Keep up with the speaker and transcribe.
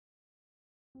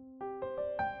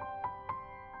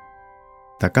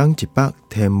逐天一百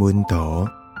天文图，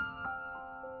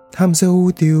探索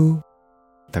宇宙。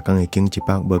逐天会经一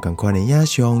百无同款的影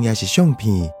像，也是相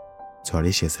片，带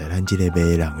你熟悉咱这个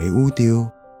迷人的宇宙。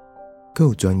更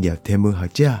有专业天文学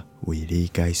者为你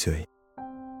解说。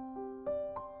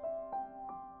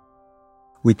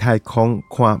为太空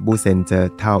看无限座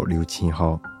透流星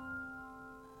雨。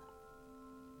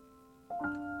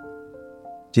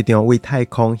这张为太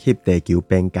空翕地球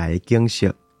边界的景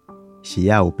色，视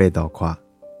野有8度宽。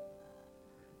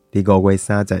伫5月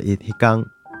31迄天，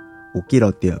有记录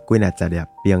到几若十粒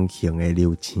平行的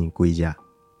流星规日。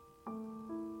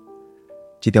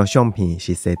这张相片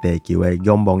是射地球的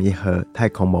仰望1号太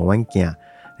空望远镜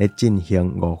咧进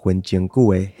行5分钟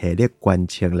久的系列观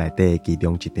测内底的其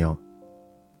中一张。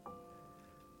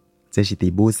这是伫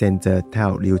无限座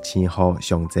透流星雨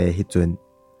上济迄阵，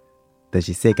就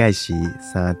是世界时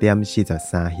3点43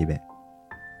翕的。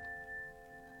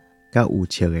甲预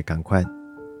测的同款，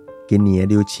今年的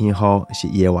流星雨是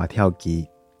伊的活跳期，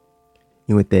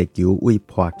因为地球为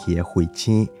破去的彗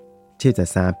星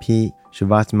 73P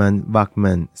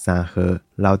Schwarzmann-Bachmann 3号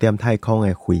留点太空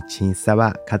的彗星屑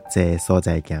仔较济的所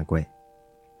在行过。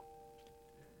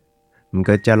不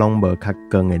过这拢无较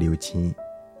光的流星。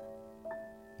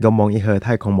仰望1号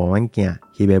太空望远镜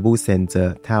翕的无限座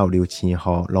透流星雨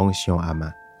拢上暗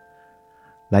啊，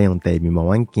咱用地面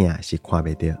望远镜是看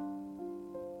袂到。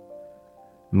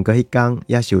不过迄天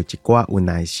也是有一寡有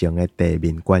耐性的地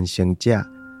面观星者，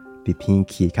伫天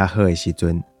气较好的时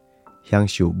阵，享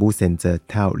受无限座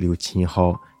透流星雨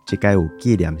这个有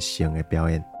纪念性的表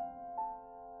演。